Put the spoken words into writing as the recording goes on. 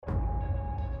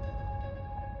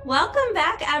Welcome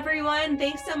back, everyone.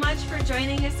 Thanks so much for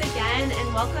joining us again,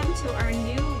 and welcome to our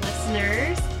new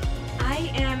listeners.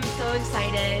 I am so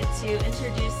excited to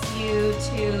introduce you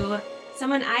to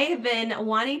someone I have been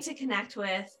wanting to connect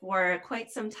with for quite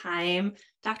some time,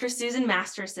 Dr. Susan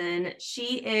Masterson.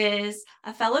 She is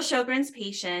a fellow Sjogren's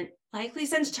patient, likely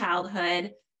since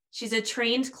childhood. She's a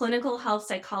trained clinical health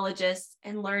psychologist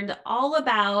and learned all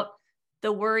about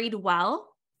the worried well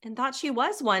and thought she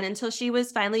was one until she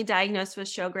was finally diagnosed with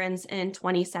Sjogren's in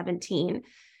 2017.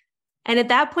 And at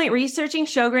that point, researching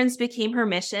Sjogren's became her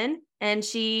mission, and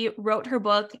she wrote her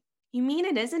book, You Mean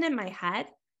It Isn't in My Head?,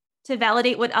 to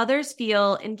validate what others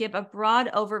feel and give a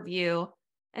broad overview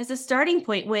as a starting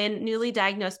point when newly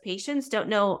diagnosed patients don't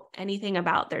know anything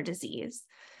about their disease.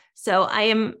 So I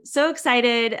am so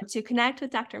excited to connect with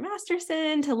Dr.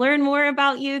 Masterson, to learn more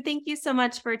about you. Thank you so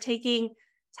much for taking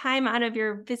time out of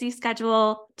your busy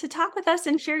schedule to talk with us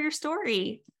and share your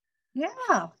story.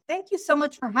 Yeah, thank you so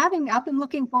much for having me. I've been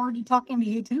looking forward to talking to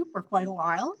you too for quite a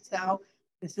while. So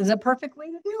this is a perfect way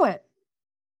to do it.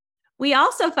 We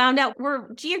also found out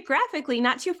we're geographically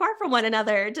not too far from one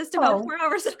another, just about 4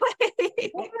 hours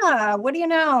away. Yeah, what do you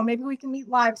know? Maybe we can meet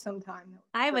live sometime.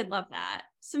 I would love that.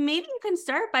 So maybe you can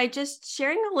start by just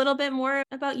sharing a little bit more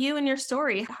about you and your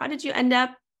story. How did you end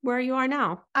up where you are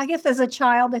now? I guess as a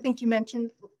child, I think you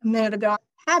mentioned a minute ago,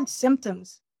 I had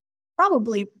symptoms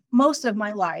probably most of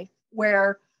my life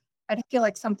where I'd feel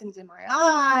like something's in my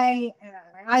eye, and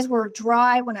my eyes were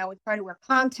dry when I would try to wear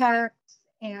contacts,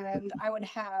 and I would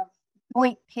have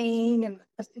joint pain, and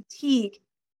the fatigue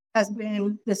has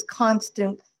been this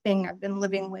constant thing I've been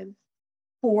living with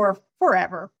for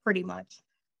forever, pretty much.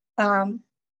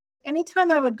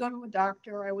 Anytime I would go to a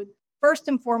doctor, I would first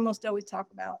and foremost always talk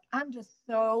about, I'm just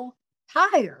so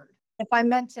tired. If I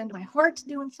mentioned my heart's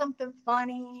doing something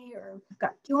funny or I've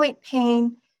got joint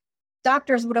pain,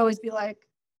 doctors would always be like,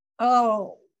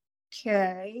 oh,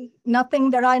 okay. Nothing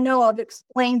that I know of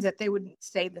explains it. They wouldn't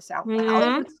say this out loud.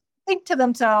 They would think to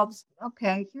themselves,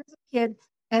 okay, here's a kid.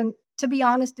 And to be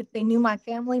honest, if they knew my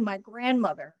family, my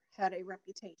grandmother had a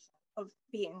reputation of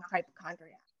being a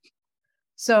hypochondriac.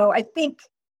 So I think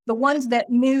the ones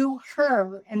that knew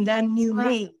her and then knew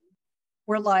me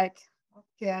were like,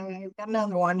 okay, we've got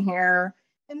another one here.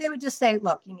 And they would just say,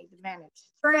 look, you need to manage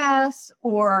stress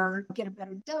or get a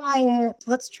better diet.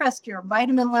 Let's test your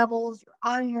vitamin levels, your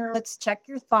iron. Let's check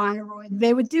your thyroid.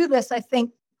 They would do this, I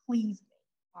think, please me,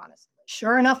 honestly.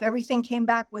 Sure enough, everything came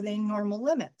back within normal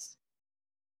limits.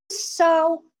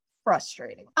 So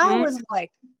frustrating. I was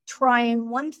like trying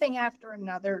one thing after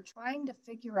another, trying to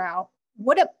figure out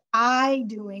what am I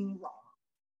doing wrong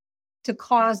to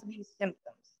cause these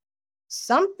symptoms?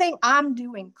 Something I'm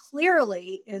doing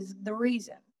clearly is the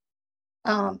reason.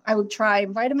 I would try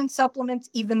vitamin supplements,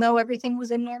 even though everything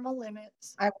was in normal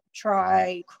limits. I would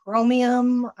try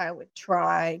chromium. I would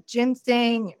try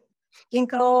ginseng, and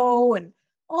ginkgo, and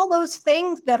all those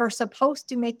things that are supposed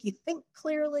to make you think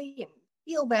clearly and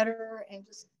feel better, and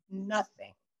just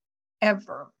nothing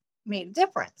ever made a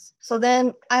difference. So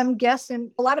then I'm guessing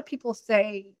a lot of people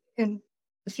say in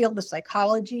the field of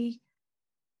psychology,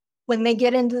 when they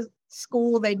get into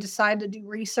school, they decide to do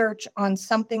research on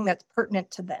something that's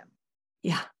pertinent to them.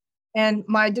 Yeah. And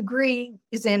my degree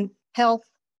is in health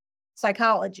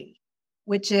psychology,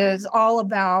 which is all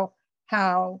about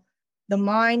how the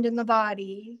mind and the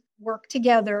body work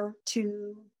together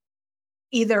to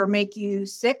either make you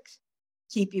sick,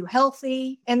 keep you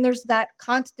healthy, and there's that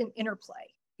constant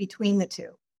interplay between the two.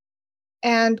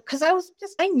 And because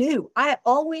I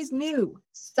always knew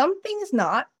something's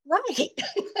not right.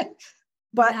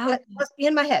 But it must be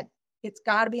in my head. It's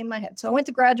got to be in my head. So I went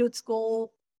to graduate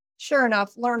school. Sure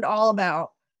enough, learned all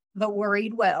about the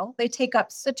worried well. They take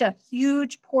up such a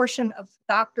huge portion of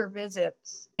doctor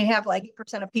visits. They have like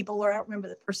 8% of people, or I don't remember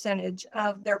the percentage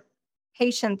of their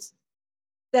patients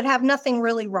that have nothing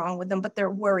really wrong with them, but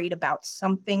they're worried about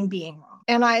something being wrong.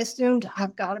 And I assumed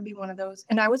I've got to be one of those.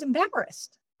 And I was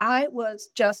embarrassed. I was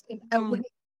just, I wouldn't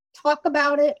talk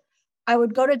about it. I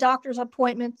would go to doctor's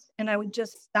appointments and I would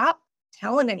just stop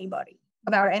telling anybody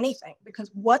about anything, because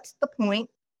what's the point?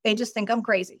 They just think I'm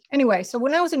crazy. Anyway, so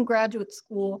when I was in graduate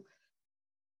school,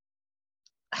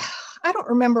 I don't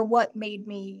remember what made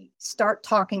me start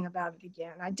talking about it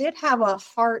again. I did have a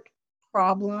heart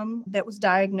problem that was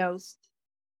diagnosed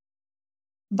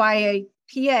by a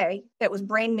PA that was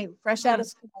brand new, fresh out of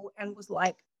school, and was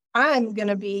like, I'm going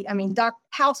to be, Dr.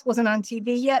 House wasn't on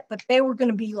TV yet, but they were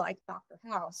going to be like Dr.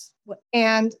 House.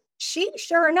 And she,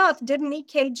 sure enough, did an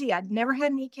EKG. I'd never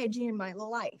had an EKG in my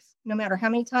life, no matter how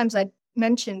many times I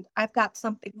mentioned I've got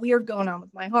something weird going on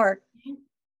with my heart.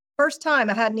 First time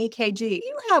I had an EKG.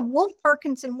 You have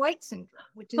Wolff-Parkinson-White syndrome,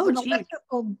 which is an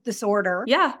electrical disorder.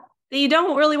 Yeah, that you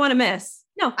don't really want to miss.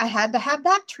 No. I had to have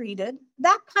that treated.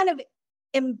 That kind of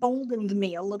emboldened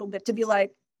me a little bit to be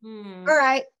like, all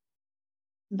right,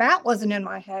 that wasn't in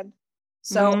my head.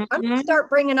 So I'm going to start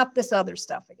bringing up this other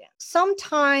stuff again.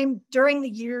 Sometime during the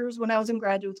years when I was in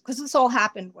graduate school, because this all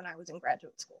happened when I was in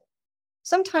graduate school,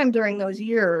 sometime during those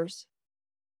years,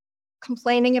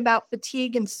 complaining about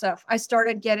fatigue and stuff, I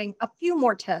started getting a few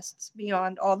more tests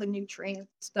beyond all the nutrient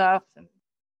stuff and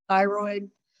thyroid.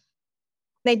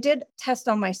 They did test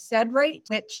on my SED rate,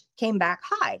 which came back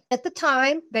high. At the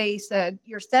time, they said,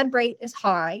 your SED rate is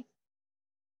high.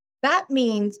 That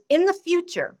means in the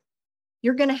future,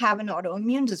 you're going to have an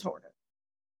autoimmune disorder.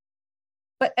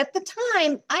 But at the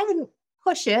time, I didn't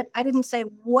push it. I didn't say,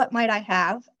 what might I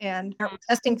have? And I'm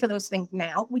testing for those things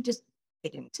now. We just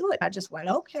get into it. I just went,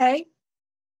 okay.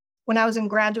 When I was in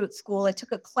graduate school, I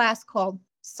took a class called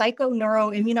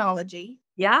psychoneuroimmunology.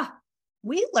 Yeah.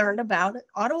 We learned about an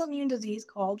autoimmune disease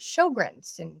called Sjogren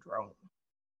syndrome.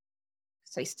 I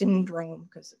say syndrome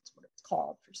because it's what it's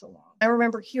called for so long. I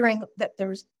remember hearing that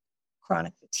there's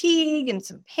chronic fatigue and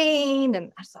some pain.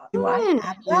 And I thought, do I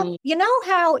have that? You know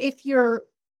how if you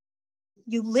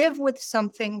live with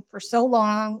something for so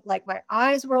long, like my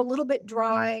eyes were a little bit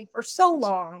dry for so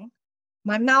long,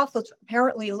 my mouth was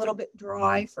apparently a little bit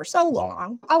dry for so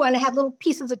long. Oh, and I had little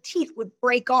pieces of teeth would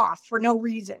break off for no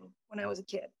reason when I was a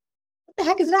kid. What the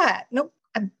heck is that? Nope.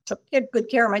 I took good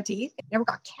care of my teeth. I never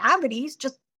got cavities,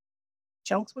 just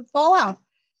chunks would fall out.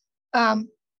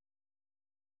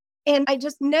 And I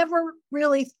just never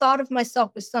really thought of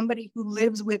myself as somebody who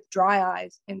lives with dry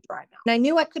eyes and dry mouth. And I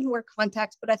knew I couldn't wear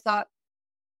contacts, but I thought,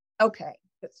 okay,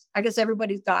 I guess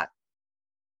everybody's got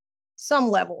some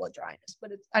level of dryness,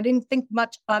 but I didn't think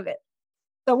much of it.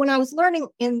 So when I was learning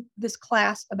in this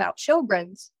class about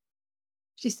Sjogren's,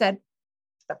 she said,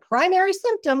 the primary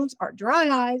symptoms are dry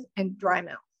eyes and dry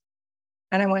mouth.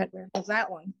 And I went, where's that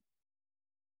one?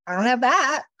 I don't have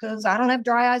that because I don't have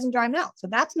dry eyes and dry mouth. So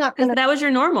that's not going to. That was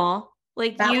your normal.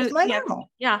 Like that was my normal.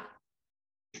 Yeah.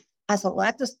 I said,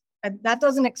 well, that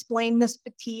doesn't explain this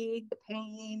fatigue, the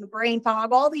pain, the brain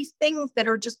fog, all these things that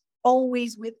are just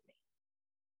always with me.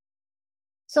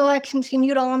 So I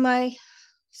continued on my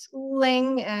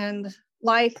schooling and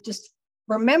life, just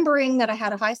remembering that I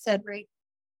had a high SED rate.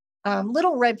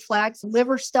 Little red flags,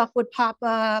 liver stuff would pop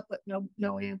up, but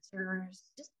no answers,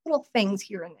 just little things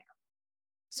here and there.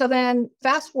 So then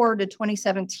fast forward to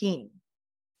 2017,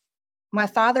 my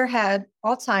father had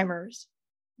Alzheimer's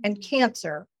and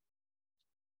cancer.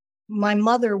 My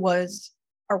mother was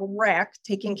a wreck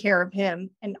taking care of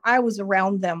him, and I was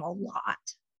around them a lot.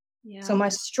 Yeah. So my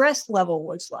stress level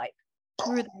was like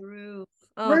through the roof.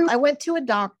 Oh. I went to a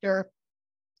doctor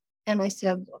and I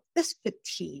said, look, this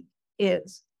fatigue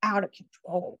is out of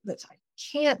control. I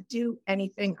can't do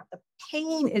anything. The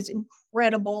pain is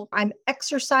incredible. I'm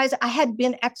exercising. I had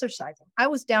been exercising. I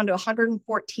was down to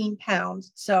 114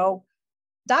 pounds. So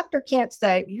doctor can't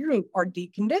say you are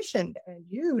deconditioned and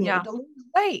you need to lose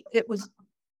weight. It was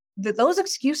those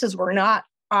excuses were not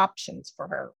options for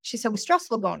her. She said, it was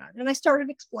stressful going on. And I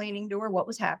started explaining to her what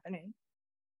was happening.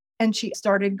 And she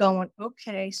started going,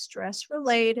 okay, stress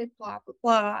related, blah, blah,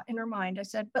 blah, in her mind. I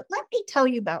said, but let me tell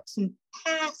you about some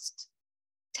past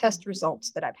test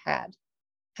results that I've had.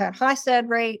 Had high SED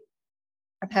rate.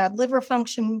 I've had liver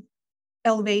function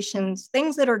elevations,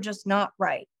 things that are just not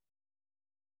right.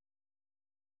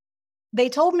 They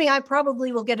told me I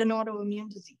probably will get an autoimmune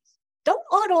disease. Don't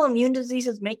autoimmune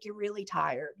diseases make you really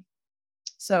tired?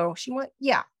 So she went,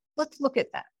 yeah, let's look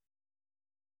at that.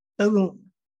 Boom.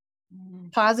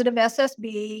 Positive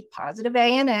SSB, positive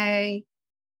ANA.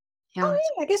 Yeah. Oh,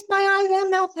 yeah, I guess my eyes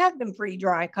and mouth have been pretty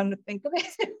dry, come to think of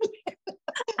it.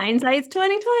 Hindsight's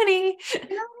 2020.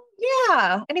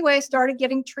 Yeah. Anyway, I started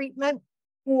getting treatment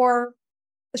for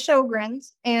the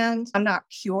Sjogren's, and I'm not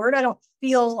cured. I don't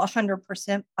feel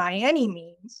 100% by any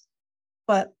means,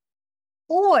 but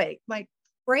boy, my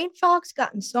brain fog's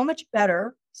gotten so much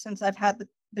better since I've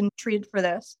been treated for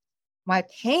this. My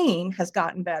pain has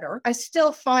gotten better. I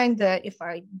still find that if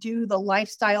I do the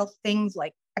lifestyle things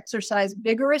like exercise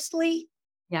vigorously,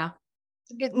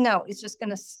 it's just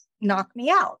going to knock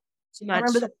me out. Too much. I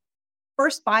remember the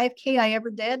first 5K I ever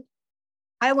did,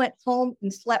 I went home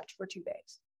and slept for 2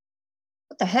 days.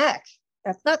 What the heck?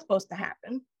 That's not supposed to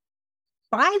happen.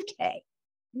 5K?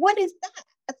 What is that?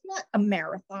 That's not a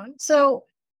marathon. So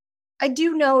I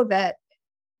do know that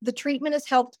the treatment has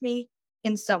helped me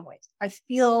in some ways. I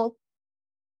feel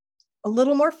a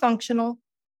little more functional.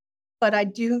 but I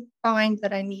do find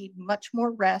that I need much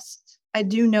more rest. I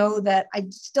do know that I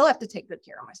still have to take good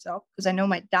care of myself because I know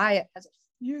my diet has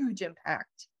a huge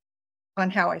impact on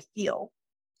how I feel.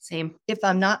 Same. If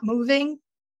I'm not moving,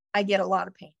 I get a lot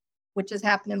of pain, which is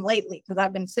happening lately because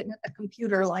I've been sitting at the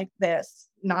computer like this,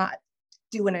 not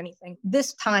doing anything.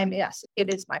 This time, yes,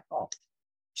 it is my fault.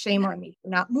 Shame on me for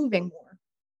not moving more.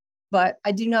 But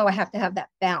I do know I have to have that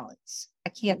balance. I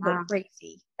can't go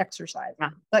crazy exercising.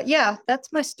 But yeah,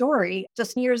 that's my story.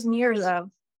 Just years and years of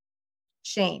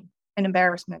shame and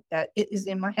embarrassment that it is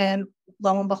in my head.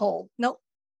 Lo and behold, nope,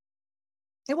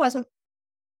 it wasn't.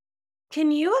 Can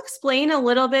you explain a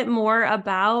little bit more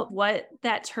about what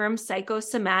that term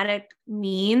psychosomatic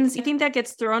means? I think that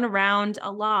gets thrown around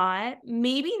a lot.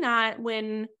 Maybe not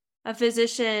when a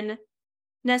physician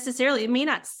necessarily may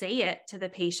not say it to the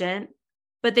patient,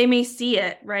 but they may see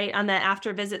it, right, on the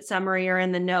after visit summary or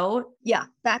in the note. Yeah,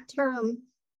 that term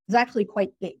is actually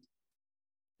quite big.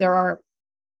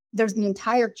 There's an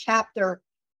entire chapter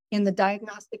in the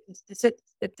Diagnostic and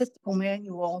Statistical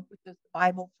Manual, which is the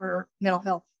Bible for mental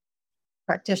health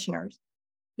practitioners.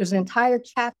 There's an entire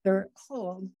chapter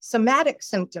called Somatic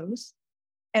Symptoms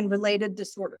and Related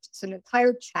Disorders. It's an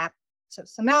entire chapter. So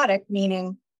somatic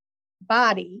meaning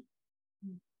body,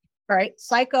 right?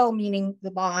 Psycho meaning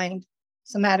the mind,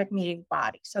 somatic meaning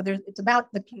body. So it's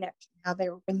about the connection, how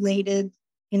they're related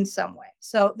in some way.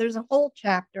 So there's a whole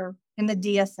chapter in the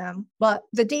DSM, but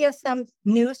the DSM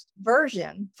newest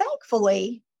version,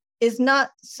 thankfully, is not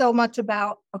so much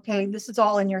about, okay, this is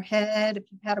all in your head. If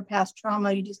you've had a past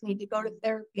trauma, you just need to go to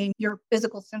therapy and your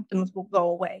physical symptoms will go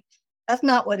away. That's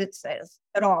not what it says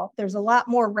at all. There's a lot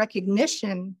more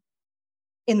recognition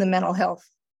in the mental health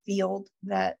field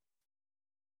that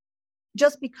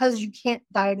just because you can't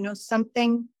diagnose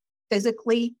something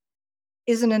physically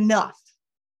isn't enough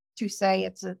to say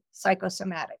it's a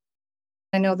psychosomatic.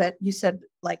 I know that you said,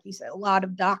 a lot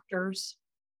of doctors,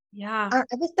 I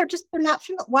guess they're not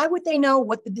familiar. Why would they know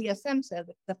what the DSM says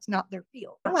if that's not their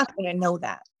field? I'm not going to know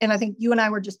that. And I think you and I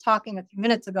were just talking a few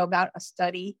minutes ago about a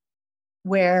study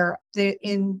where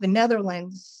in the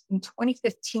Netherlands in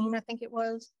 2015, I think it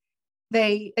was,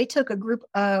 they took a group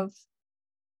of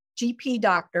GP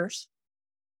doctors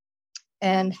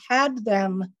and had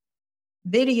them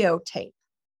videotape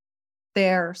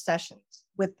their sessions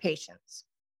with patients.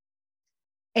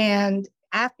 And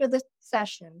after the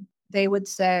session, they would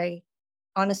say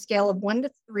on a scale of 1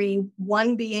 to 3,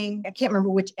 1 being, I can't remember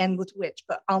which end was which,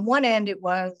 but on one end it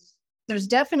was, there's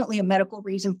definitely a medical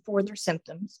reason for their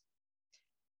symptoms.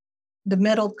 The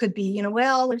middle could be,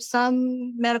 there's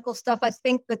some medical stuff I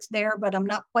think that's there, but I'm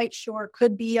not quite sure. It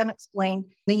could be unexplained.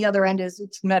 The other end is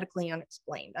it's medically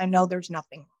unexplained. I know there's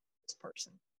nothing wrong with this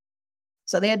person.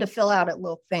 So they had to fill out a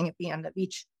little thing at the end of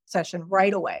each session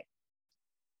right away.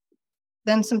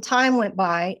 Then some time went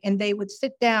by and they would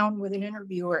sit down with an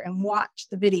interviewer and watch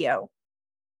the video.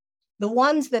 The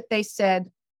ones that they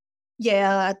said,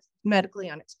 yeah, that's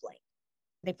medically unexplained.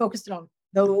 They focused on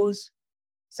those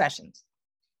sessions.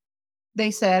 They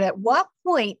said, at what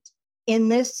point in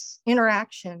this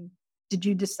interaction did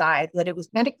you decide that it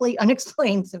was medically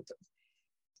unexplained symptoms?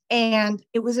 And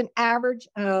it was an average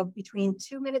of between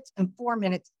 2 minutes and 4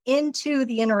 minutes into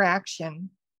the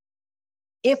interaction,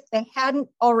 if they hadn't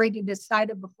already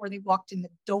decided before they walked in the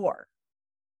door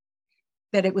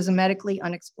that it was a medically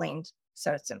unexplained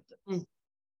set of symptoms.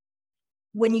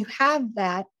 When you have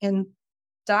that and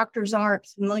doctors aren't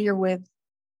familiar with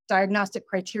diagnostic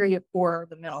criteria for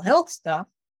the mental health stuff,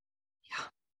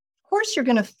 of course you're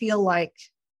going to feel like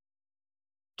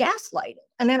gaslighted.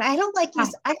 And then I don't like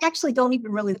this. I actually don't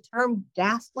even really the term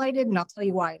gaslighted, and I'll tell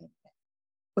you why.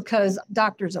 Because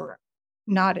doctors are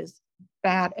not as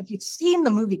bad. If you've seen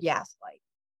the movie Gaslight,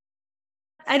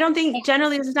 I don't think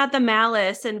generally there's not the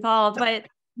malice involved, but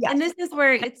and this is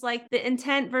where it's like the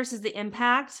intent versus the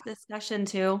impact discussion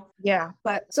too. Yeah,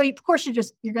 but so of course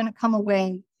you're going to come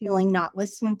away feeling not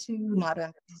listened to, not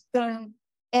understood,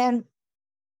 and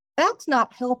that's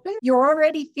not helping. You're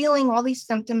already feeling all these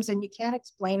symptoms and you can't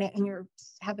explain it, and you're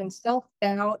having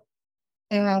self-doubt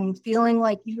and feeling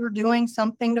like you're doing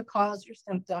something to cause your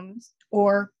symptoms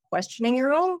or questioning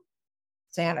your own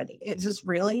sanity. Is this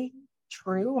really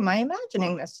true? Am I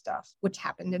imagining this stuff? Which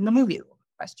happened in the movie. The woman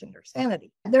questioned her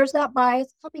sanity. There's that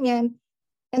bias coming in.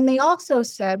 And they also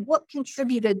said, what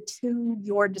contributed to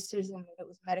your decision that it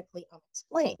was medically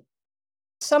unexplained?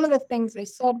 Some of the things they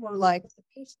said were like the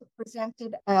patient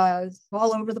presented as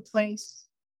all over the place.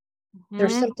 Their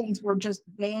symptoms were just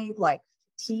vague, like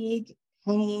fatigue,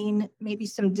 pain, maybe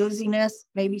some dizziness,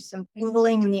 maybe some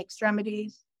tingling in the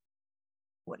extremities.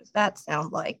 What does that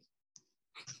sound like?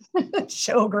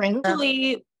 Sjogren.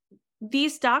 Actually,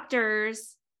 these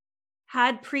doctors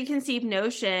had preconceived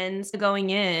notions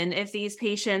going in if these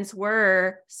patients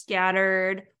were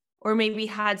scattered or maybe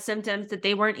had symptoms that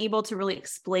they weren't able to really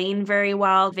explain very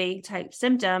well, vague type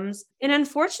symptoms. And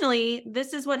unfortunately,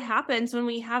 this is what happens when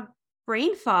we have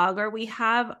brain fog or we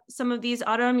have some of these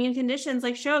autoimmune conditions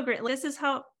like Sjogren. This is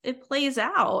how it plays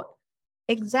out.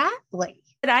 Exactly.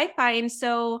 But I find this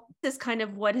is kind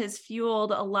of what has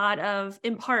fueled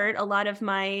in part, a lot of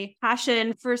my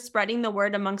passion for spreading the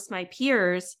word amongst my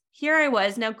peers. Here I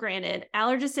was, now granted,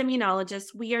 allergist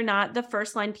immunologists, we are not the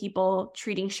first line people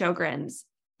treating Sjogren's,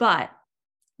 but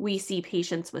we see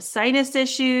patients with sinus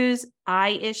issues,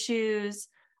 eye issues.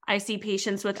 I see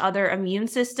patients with other immune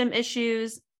system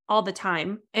issues all the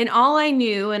time. And all I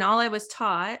knew and all I was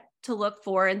taught to look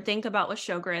for and think about with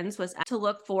Sjogren's was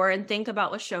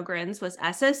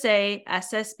SSA,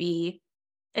 SSB,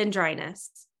 and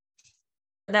dryness.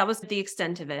 That was the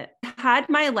extent of it. Had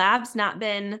my labs not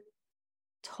been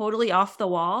totally off the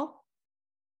wall,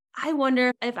 I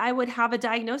wonder if I would have a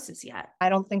diagnosis yet. I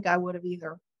don't think I would have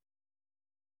either.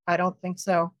 I don't think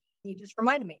so. You just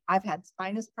reminded me, I've had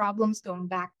sinus problems going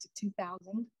back to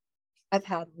 2000. I've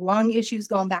had lung issues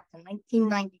going back to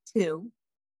 1992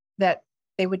 that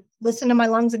they would listen to my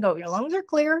lungs and go, your lungs are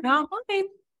clear. No, fine.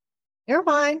 You're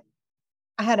fine.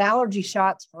 I had allergy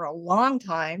shots for a long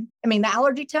time. I mean, the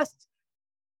allergy tests,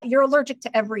 you're allergic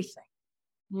to everything.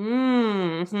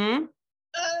 Mm-hmm.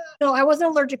 No, I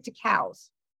wasn't allergic to cows.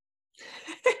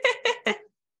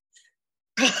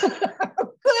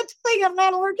 Good thing I'm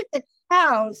not allergic to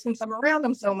cows since I'm around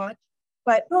them so much,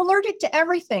 but I'm allergic to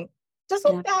everything.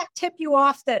 Doesn't that tip you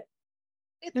off that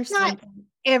it's not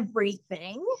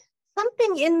everything?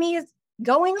 Something in me is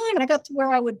going on. I got to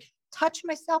where I would touch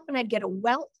myself and I'd get a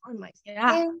welt on my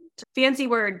skin. Fancy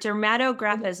word,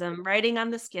 dermatographism, writing on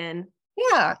the skin.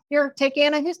 Yeah, here, take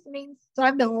antihistamines. So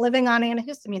I've been living on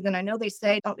antihistamines, and I know they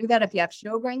say don't do that if you have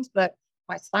Sjogren's, but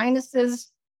my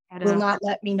sinuses will not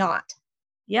let me not.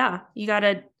 Yeah, you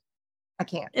gotta. I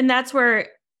can't. And that's where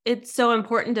it's so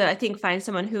important to, I think, find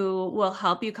someone who will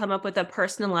help you come up with a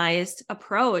personalized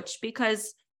approach,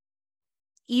 because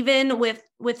even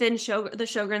within the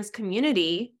Sjogren's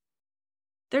community,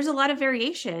 there's a lot of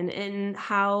variation in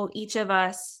how each of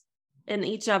us and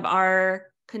each of our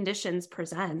conditions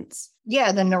presents.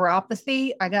 Yeah, the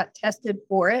neuropathy, I got tested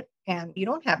for it, and you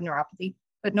don't have neuropathy,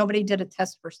 but nobody did a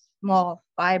test for small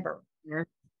fiber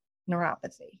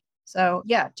neuropathy. So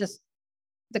yeah, just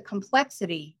the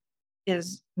complexity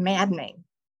is maddening.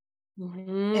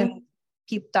 Mm-hmm. And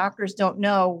doctors don't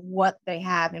know what they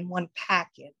have in one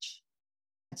package.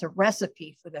 It's a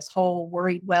recipe for this whole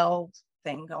worried well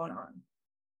thing going on.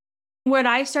 What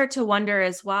I start to wonder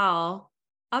as well,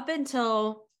 up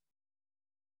until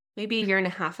maybe a year and a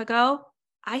half ago,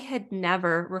 I had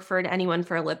never referred anyone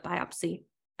for a lip biopsy,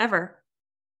 ever.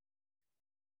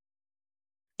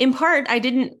 In part, I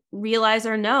didn't realize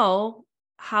or know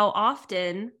how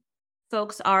often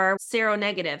folks are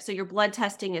seronegative. So your blood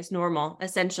testing is normal,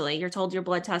 essentially. You're told your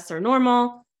blood tests are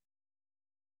normal,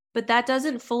 but that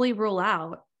doesn't fully rule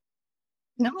out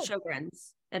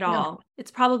Sjogren's at all.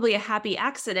 It's probably a happy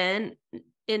accident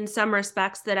in some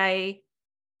respects that I,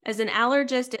 as an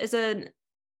allergist, as an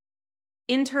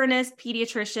internist,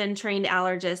 pediatrician, trained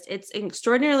allergist, it's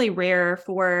extraordinarily rare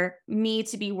for me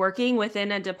to be working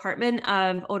within a department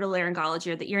of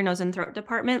otolaryngology, or the ear, nose, and throat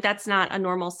department. That's not a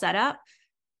normal setup.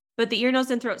 But the ear,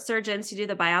 nose, and throat surgeons who do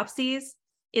the biopsies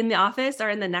in the office are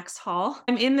in the next hall.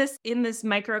 I'm in this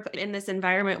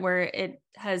environment where it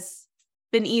has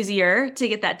been easier to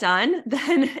get that done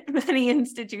than many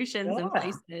institutions and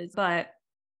places. But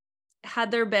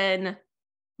had there been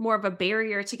more of a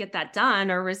barrier to get that done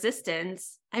or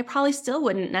resistance, I probably still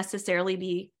wouldn't necessarily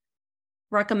be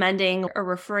recommending or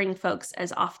referring folks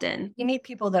as often. You need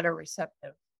people that are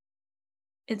receptive.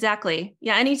 Exactly.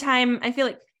 Yeah. Anytime, I feel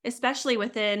like, especially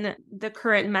within the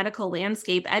current medical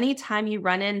landscape, anytime you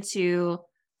run into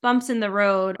bumps in the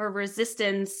road or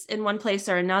resistance in one place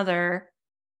or another,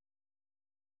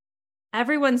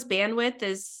 everyone's bandwidth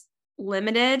is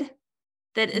limited.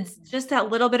 That it's just that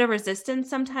little bit of resistance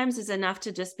sometimes is enough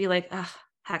to just be like,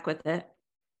 heck with it.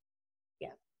 Yeah,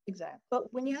 exactly.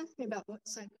 But when you ask me about what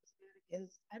psychosomatic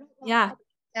is, I don't want to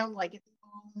sound like it's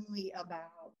only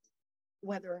about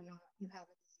whether or not you have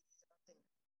a disease or something.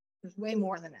 There's way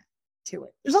more than that to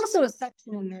it. There's also a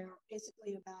section in there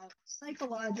basically about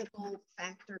psychological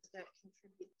factors that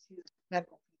contribute to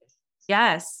medical conditions.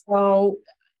 Yes. So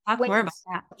talk more about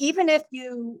that. Even if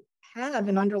you have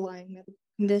an underlying medical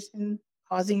condition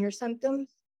causing your symptoms,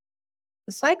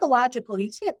 the psychological, you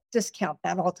can't discount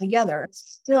that altogether.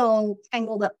 It's still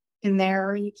tangled up in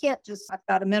there. You can't just, I've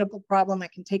got a medical problem, I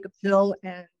can take a pill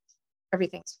and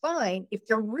everything's fine. If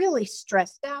you're really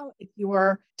stressed out, if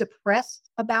you're depressed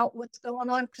about what's going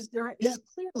on, because there is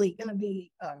clearly going to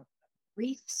be a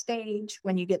grief stage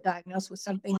when you get diagnosed with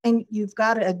something, and you've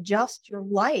got to adjust your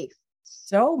life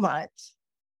so much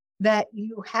that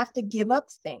you have to give up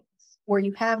things, or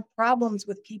you have problems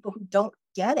with people who don't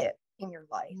get it in your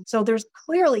life. So there's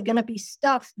clearly going to be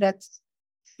stuff that's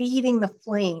feeding the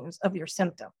flames of your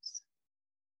symptoms.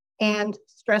 And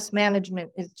stress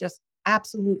management is just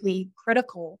absolutely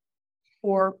critical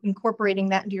for incorporating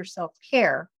that into your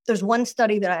self-care. There's one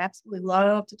study that I absolutely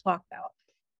love to talk about.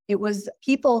 It was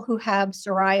people who have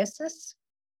psoriasis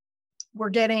were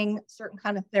getting a certain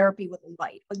kind of therapy with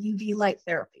light, a UV light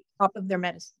therapy, top of their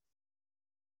medicine.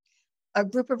 A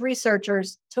group of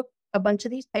researchers took a bunch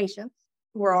of these patients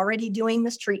who were already doing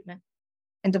this treatment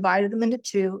and divided them into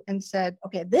two and said,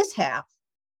 okay, this half,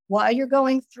 while you're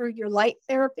going through your light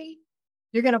therapy,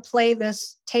 you're going to play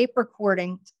this tape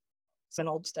recording. It's an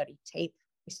old study, tape.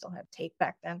 We still have tape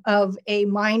back then, of a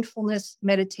mindfulness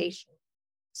meditation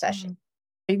session.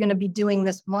 You're going to be doing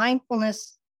this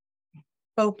mindfulness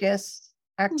focus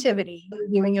activity,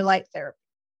 doing your light therapy.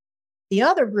 The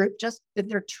other group just did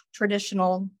their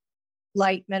traditional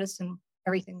light medicine,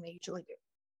 everything they usually do.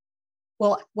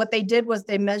 Well, what they did was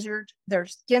they measured their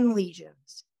skin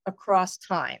lesions across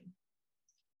time.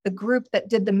 The group that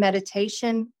did the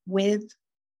meditation with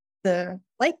the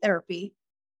light therapy,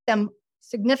 them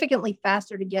significantly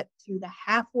faster to get to the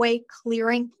halfway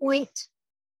clearing point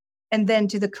and then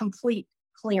to the complete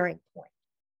clearing point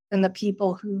than the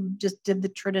people who just did the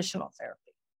traditional therapy.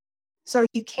 So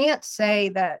you can't say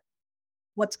that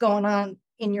what's going on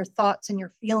in your thoughts and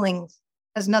your feelings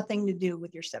has nothing to do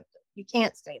with your symptoms. You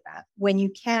can't say that. When you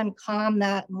can calm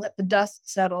that and let the dust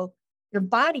settle, your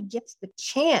body gets the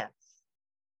chance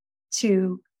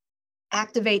to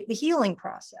activate the healing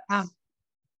process.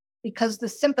 Because the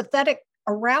sympathetic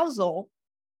arousal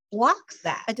blocks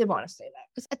that. I did want to say that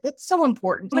because it's so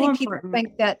important. Many people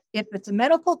think that if it's a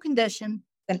medical condition,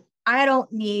 then I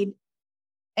don't need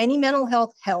any mental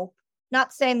health help.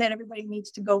 Not saying that everybody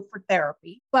needs to go for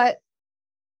therapy, but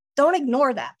don't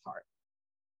ignore that part.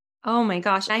 Oh my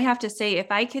gosh. I have to say,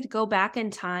 if I could go back in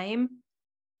time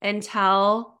and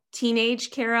tell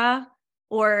teenage Kara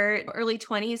or early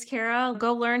 20s Kara,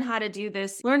 go learn how to do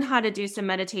this, learn how to do some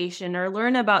meditation or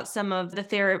learn about some of the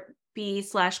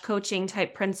therapy/coaching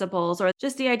type principles, or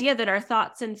just the idea that our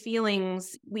thoughts and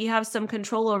feelings, we have some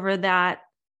control over that,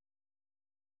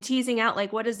 teasing out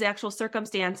like what is the actual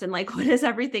circumstance and like what is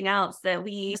everything else that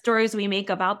stories we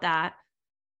make about that.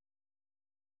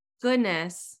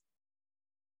 Goodness.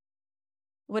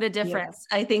 What a difference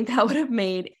I think that would have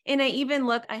made. And I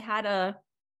had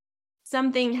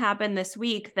something happen this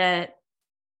week that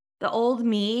the old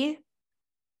me,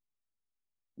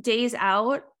 days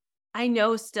out, I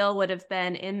know still would have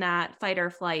been in that fight or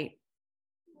flight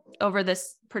over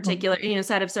this particular,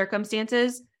 set of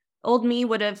circumstances. Old me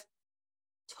would have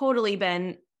totally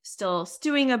been still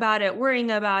stewing about it,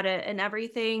 worrying about it and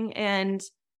everything. And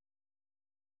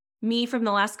me from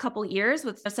the last couple of years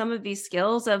with some of these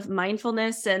skills of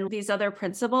mindfulness and these other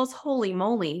principles, holy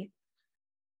moly.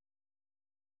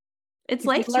 It's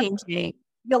life-changing.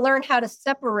 You'll learn how to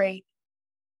separate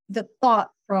the thought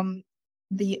from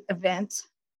the event.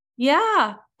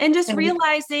 Yeah. And just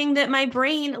realizing that my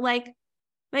brain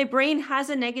has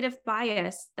a negative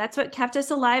bias. That's what kept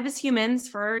us alive as humans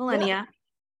for millennia.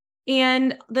 Yeah.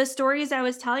 And the stories I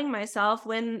was telling myself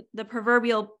when the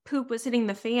proverbial poop was hitting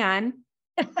the fan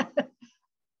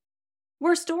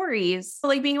were stories.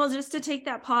 Like being able just to take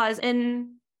that pause, and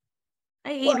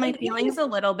I ate my feelings a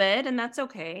little bit, and that's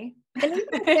okay. And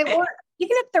even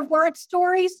if there weren't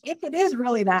stories, if it is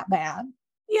really that bad.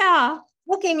 Yeah.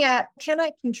 Looking at, can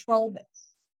I control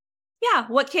this? Yeah.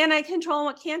 What can I control and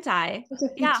what can't I? If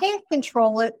you can't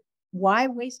control it, why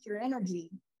waste your energy?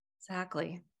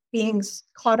 Exactly. Being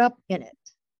caught up in it.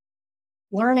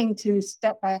 Learning to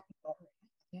step back and go,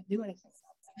 I can't do anything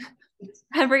about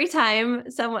that. Every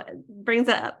time someone brings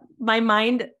up, my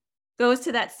mind goes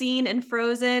to that scene in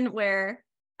Frozen where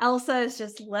Elsa is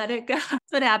just let it go.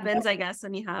 That's what happens, I guess,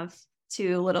 when you have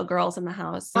two little girls in the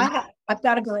house. I've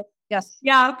got to go. Yes.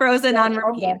 Yeah, Frozen on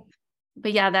repeat. Okay.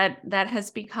 But yeah, that has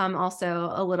become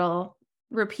also a little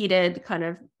repeated kind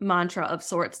of mantra of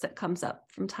sorts that comes up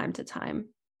from time to time.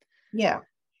 Yeah.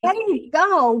 Letting it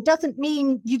go doesn't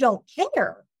mean you don't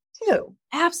care, too.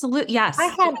 Absolutely. Yes.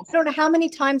 I don't know how many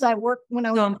times I worked when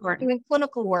I was doing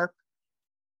clinical work.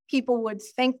 People would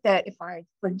think that if I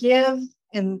forgive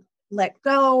and let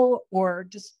go, or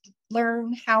just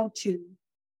learn how to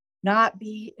not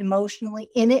be emotionally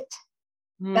in it,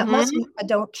 That must Mm-hmm. mean I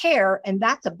don't care. And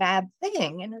that's a bad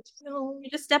thing. And it's, You're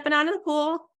just stepping out of the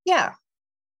pool. yeah,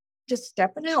 just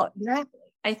stepping out. Exactly.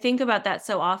 I think about that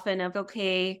so often of,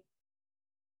 okay,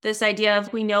 this idea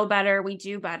of we know better, we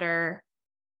do better,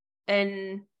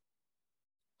 and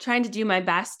trying to do my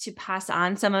best to pass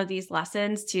on some of these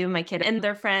lessons to my kid and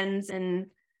their friends, and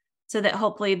so that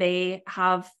hopefully they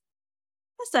have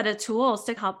a set of tools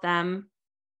to help them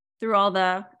through all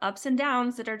the ups and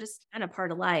downs that are just kind of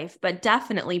part of life, but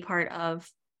definitely part of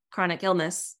chronic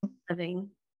illness living.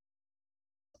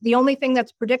 The only thing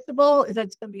that's predictable is that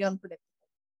it's going to be unpredictable.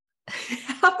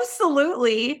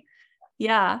 Absolutely.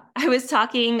 Yeah. I was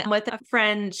talking with a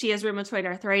friend. She has rheumatoid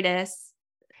arthritis.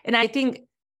 And I think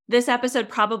this episode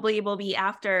probably will be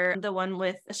after the one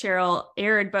with Cheryl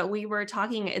aired, but we were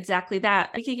talking exactly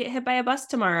that. I could get hit by a bus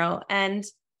tomorrow, and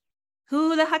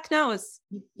who the heck knows?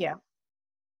 Yeah.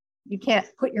 You can't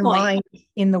put your mind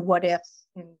in the what ifs.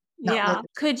 Yeah.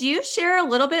 Could you share a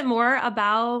little bit more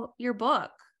about your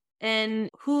book and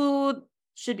who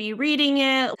should be reading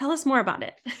it? Tell us more about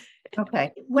it.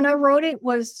 Okay. When I wrote it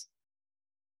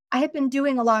I had been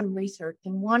doing a lot of research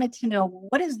and wanted to know,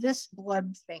 what is this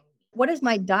blood thing? What does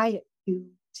my diet do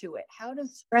to it? How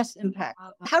does stress impact?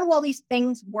 How do all these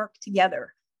things work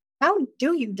together? How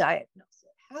do you diagnose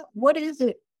it? What is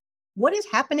it? What is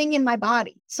happening in my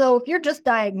body? So if you're just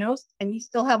diagnosed and you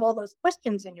still have all those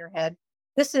questions in your head,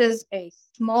 this is a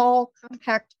small,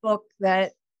 compact book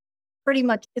that pretty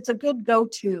much, it's a good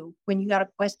go-to when you got a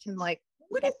question like,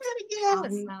 what is that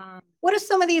again? Awesome. What do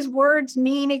some of these words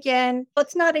mean again?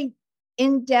 It's not an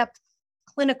in-depth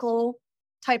clinical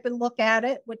type of look at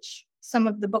it, which some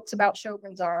of the books about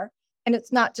Sjogren's are. And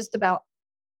it's not just about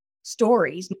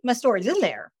stories. My story's in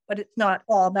there, but it's not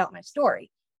all about my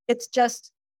story. It's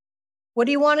just, what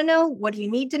do you want to know? What do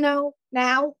you need to know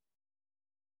now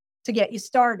to get you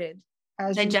started?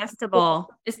 Digestible.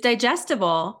 It's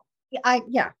digestible.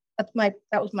 Yeah,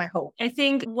 that was my hope. I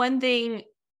think one thing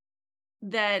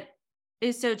that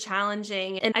is so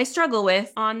challenging, and I struggle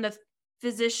with on the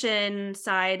physician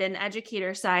side and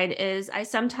educator side, is I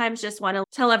sometimes just want to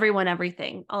tell everyone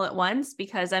everything all at once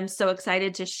because I'm so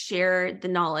excited to share the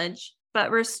knowledge.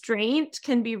 But restraint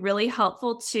can be really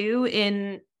helpful too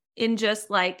in just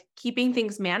like keeping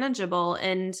things manageable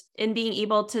and in being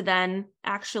able to then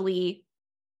actually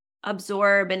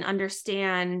absorb and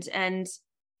understand. And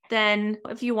then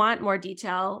if you want more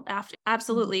detail after,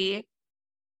 absolutely,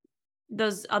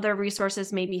 those other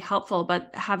resources may be helpful,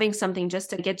 but having something just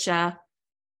to get you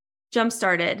jump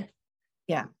started.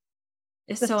 Yeah.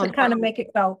 Is just so to important. kind of make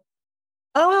it go,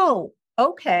 oh,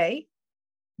 okay,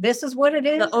 this is what it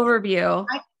is. The overview.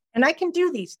 And I can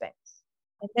do these things.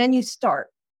 And then you start.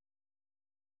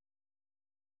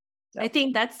 So. I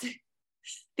think that's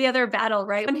the other battle,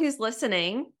 right? When who's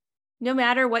listening, no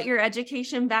matter what your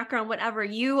education background, whatever,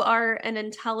 you are an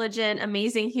intelligent,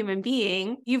 amazing human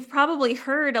being. You've probably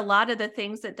heard a lot of the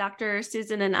things that Dr.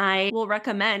 Susan and I will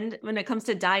recommend when it comes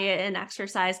to diet and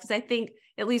exercise, because I think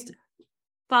at least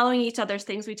following each other's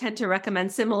things, we tend to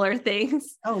recommend similar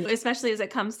things, especially as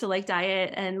it comes to like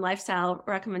diet and lifestyle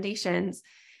recommendations.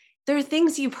 There are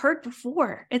things you've heard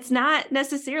before. It's not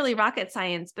necessarily rocket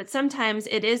science, but sometimes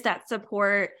it is that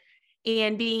support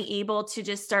and being able to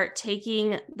just start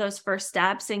taking those first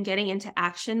steps and getting into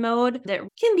action mode that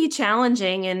can be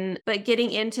challenging. But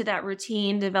getting into that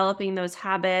routine, developing those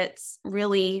habits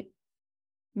really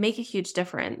make a huge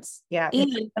difference. Yeah.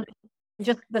 And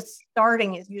just the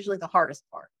starting is usually the hardest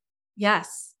part.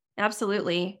 Yes,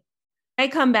 absolutely. I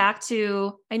come back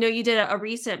to, I know you did a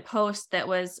recent post that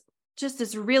was just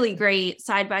this really great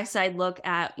side-by-side look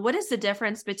at what is the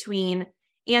difference between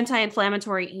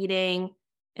anti-inflammatory eating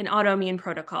and autoimmune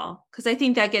protocol, because I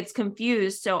think that gets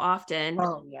confused so often.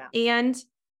 Oh, yeah. And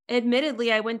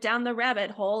admittedly, I went down the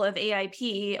rabbit hole of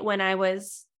AIP when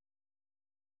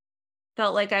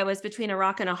felt like I was between a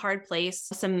rock and a hard place,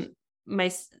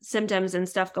 my symptoms and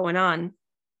stuff going on.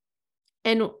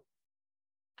 And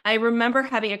I remember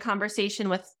having a conversation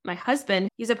with my husband.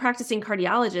 He's a practicing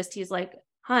cardiologist. He's like,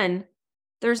 "Hun,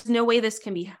 there's no way this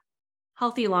can be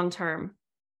healthy long-term."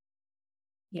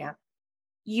 Yeah.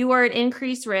 You are at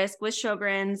increased risk with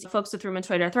Sjogren's, folks with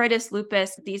rheumatoid arthritis,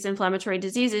 lupus, these inflammatory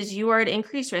diseases. You are at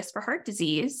increased risk for heart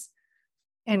disease.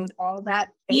 And all that.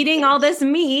 Eating all this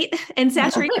meat and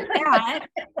saturated fat,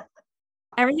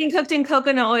 everything cooked in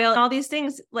coconut oil, and all these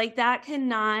things like that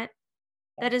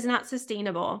is not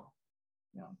sustainable.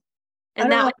 No.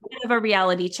 And that was kind of a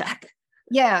reality check.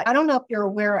 Yeah. I don't know if you're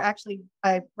aware, actually,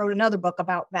 I wrote another book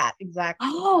about that exactly.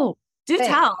 Oh, do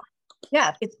tell.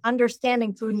 Yeah, it's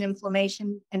Understanding Food and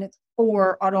Inflammation, and it's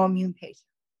for autoimmune patients.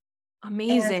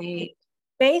 Amazing.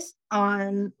 based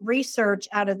on research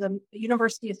out of the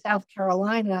University of South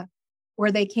Carolina,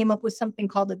 where they came up with something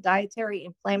called the Dietary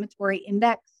Inflammatory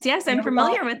Index. Yes, I'm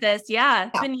familiar with this.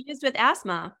 Yeah, it's been used with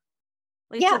asthma.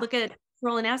 Like to look at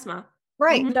control in asthma.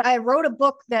 Right. Mm-hmm. I wrote a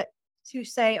book to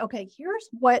say, okay, here's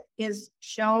what is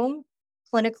shown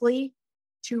clinically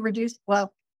to reduce,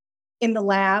 in the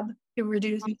lab, to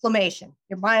reduce inflammation,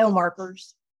 your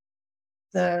biomarkers,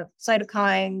 the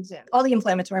cytokines, and all the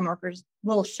inflammatory markers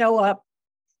will show up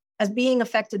as being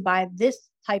affected by these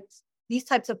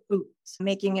types of foods,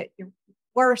 making it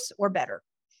worse or better.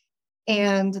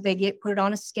 And they put it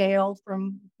on a scale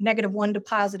from -1 to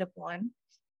 +1.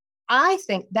 I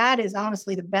think that is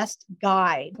honestly the best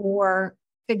guide for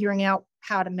figuring out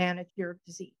how to manage your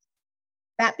disease.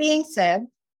 That being said,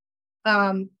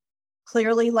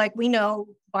 clearly, like we know,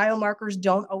 biomarkers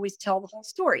don't always tell the whole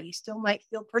story. You still might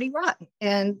feel pretty rotten,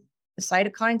 and the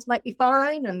cytokines might be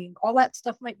fine, and all that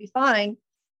stuff might be fine.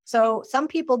 So some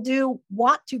people do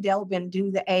want to delve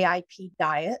into the AIP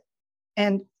diet.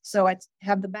 And so I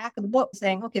have the back of the book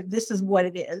saying, okay, this is what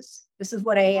it is. This is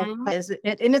what AIP is.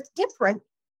 And it's different.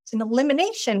 It's an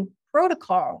elimination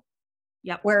protocol.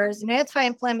 Yep. Whereas an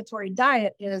anti-inflammatory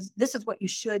diet this is what you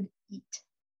should eat.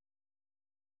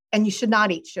 And you should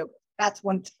not eat sugar. That's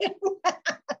one thing.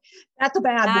 That's a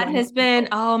bad one. That has been,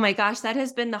 oh my gosh, that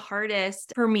has been the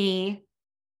hardest for me.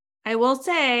 I will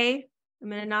say, I'm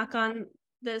going to knock on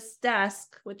this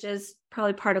desk, which is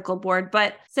probably particle board,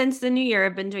 but since the new year,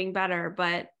 I've been doing better,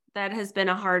 but that has been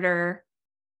a harder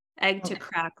egg to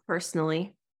crack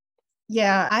personally.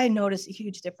 Yeah, I notice a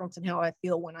huge difference in how I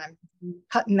feel when I'm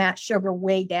cutting that sugar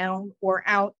way down or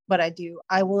out, but I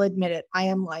will admit it. I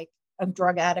am like a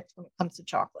drug addict when it comes to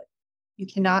chocolate. You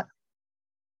cannot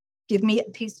give me a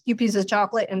few pieces of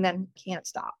chocolate and then can't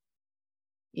stop.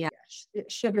 Yeah.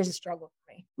 Sugar is a struggle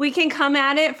for me. We can come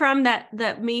at it from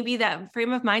that maybe that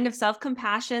frame of mind of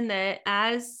self-compassion that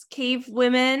as cave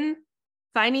women,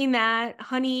 finding that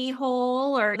honey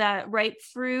hole or that ripe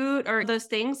fruit or those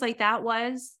things like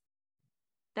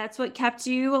that's what kept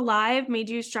you alive, made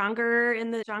you stronger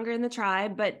in the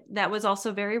tribe, but that was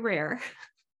also very rare.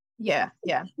 Yeah.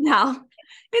 Now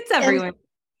it's everyone.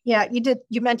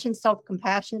 You mentioned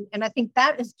self-compassion, and I think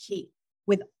that is key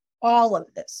with all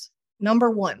of this.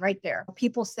 Number one, right there.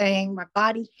 People saying my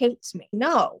body hates me.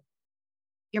 No,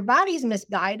 your body's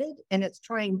misguided and it's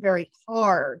trying very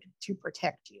hard to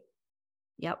protect you.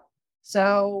 Yep.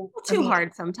 So too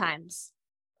hard sometimes.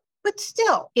 But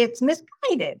still, it's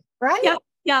misguided, right? Yep.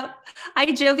 Yeah.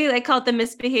 I jokingly call it the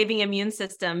misbehaving immune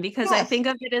system because I think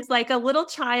of it as like a little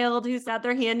child who's got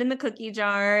their hand in the cookie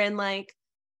jar and like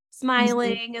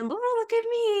smiling and look at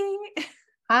me.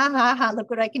 Look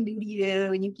what I can do to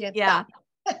you. And you can't stop.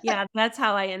 Yeah, that's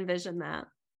how I envision that.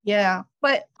 Yeah.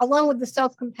 But along with the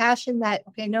self-compassion that,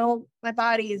 okay, no, my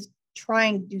body is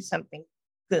trying to do something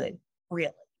good,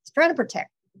 really. It's trying to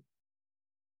protect me.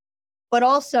 But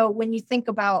also when you think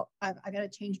about, I got to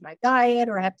change my diet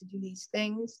or I have to do these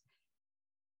things,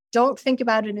 don't think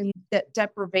about it in the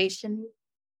deprivation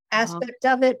aspect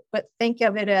of it, but think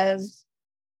of it as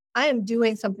I am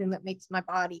doing something that makes my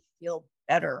body feel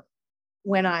better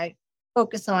when I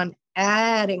focus on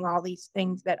adding all these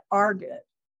things that are good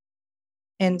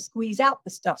and squeeze out the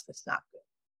stuff that's not good.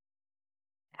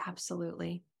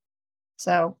 Absolutely.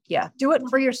 So yeah, do it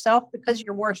for yourself because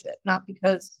you're worth it, not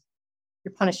because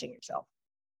you're punishing yourself.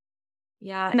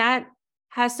 Yeah. And that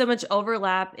has so much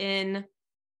overlap in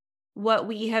what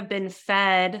we have been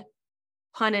fed,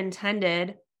 pun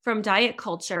intended, from diet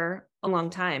culture a long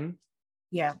time.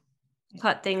 Yeah.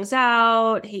 Cut things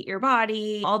out, hate your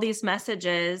body, all these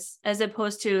messages, as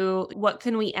opposed to what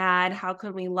can we add? How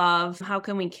can we love? How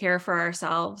can we care for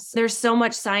ourselves? There's so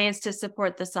much science to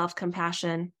support the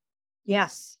self-compassion.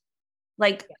 Yes.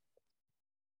 Like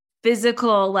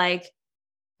physical, like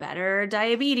better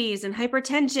diabetes and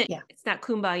hypertension. Yeah. It's not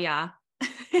kumbaya.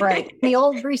 Right. The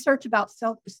old research about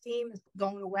self-esteem is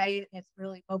going away. It's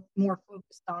really more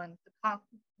focused on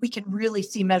we can really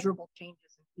see measurable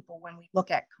changes in people when we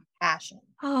look at compassion.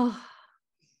 Oh,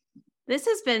 this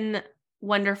has been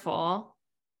wonderful.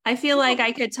 I feel like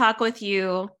I could talk with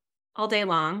you all day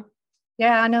long.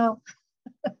 Yeah, I know.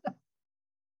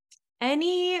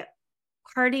 Any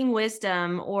parting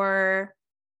wisdom or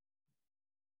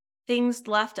things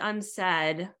left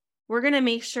unsaid? We're going to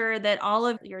make sure that all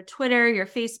of your Twitter, your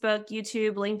Facebook,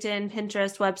 YouTube, LinkedIn,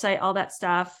 Pinterest, website, all that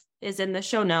stuff is in the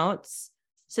show notes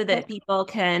so that people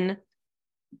can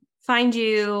find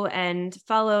you and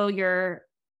follow your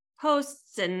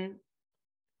posts. And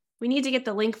we need to get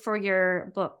the link for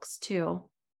your books too,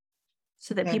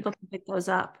 so that people can pick those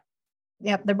up.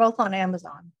 Yeah, they're both on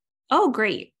Amazon. Oh,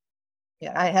 great.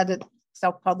 Yeah, I had to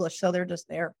self-published, so they're just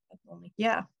there.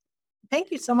 Yeah.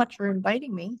 Thank you so much for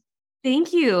inviting me.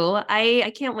 Thank you.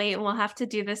 I can't wait. We'll have to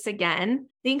do this again.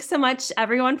 Thanks so much,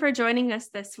 everyone, for joining us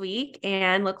this week,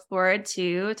 and look forward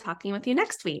to talking with you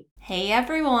next week. Hey,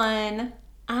 everyone.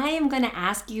 I am going to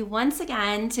ask you once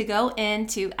again to go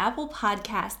into Apple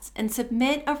Podcasts and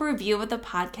submit a review of the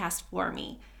podcast for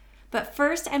me. But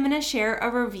first, I'm going to share a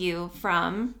review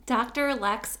from Dr.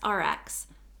 Lex RX.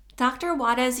 Dr.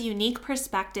 Wada's unique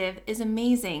perspective is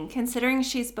amazing considering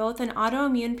she's both an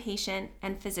autoimmune patient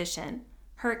and physician.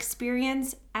 Her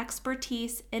experience,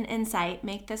 expertise, and insight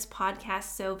make this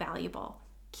podcast so valuable.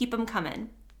 Keep them coming.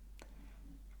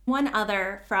 One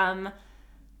other from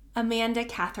Amanda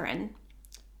Catherine.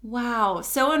 Wow,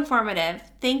 so informative.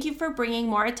 Thank you for bringing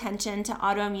more attention to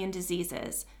autoimmune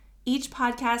diseases. Each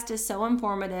podcast is so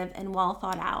informative and well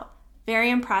thought out.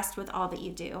 Very impressed with all that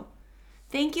you do.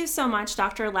 Thank you so much,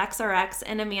 Dr. LexRx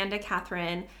and Amanda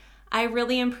Catherine. I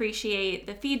really appreciate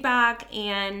the feedback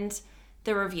and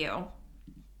the review.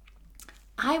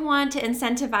 I want to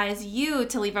incentivize you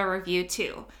to leave a review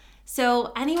too.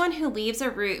 So anyone who leaves a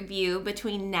review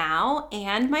between now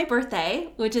and my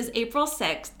birthday, which is April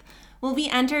 6th, will be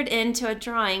entered into a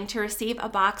drawing to receive a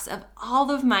box of all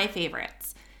of my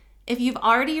favorites. If you've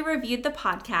already reviewed the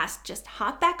podcast, just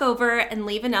hop back over and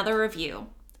leave another review.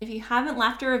 If you haven't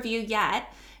left a review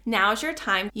yet, now's your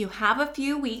time. You have a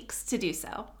few weeks to do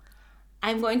so.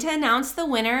 I'm going to announce the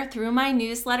winner through my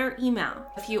newsletter email.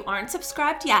 If you aren't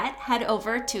subscribed yet, head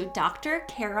over to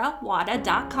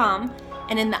drkarawada.com,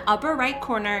 and in the upper right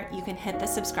corner, you can hit the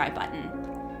subscribe button.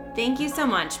 Thank you so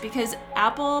much, because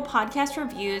Apple Podcast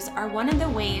reviews are one of the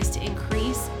ways to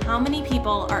increase how many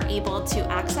people are able to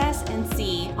access and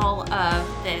see all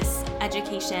of this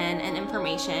education and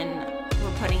information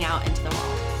we're putting out into the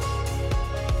world.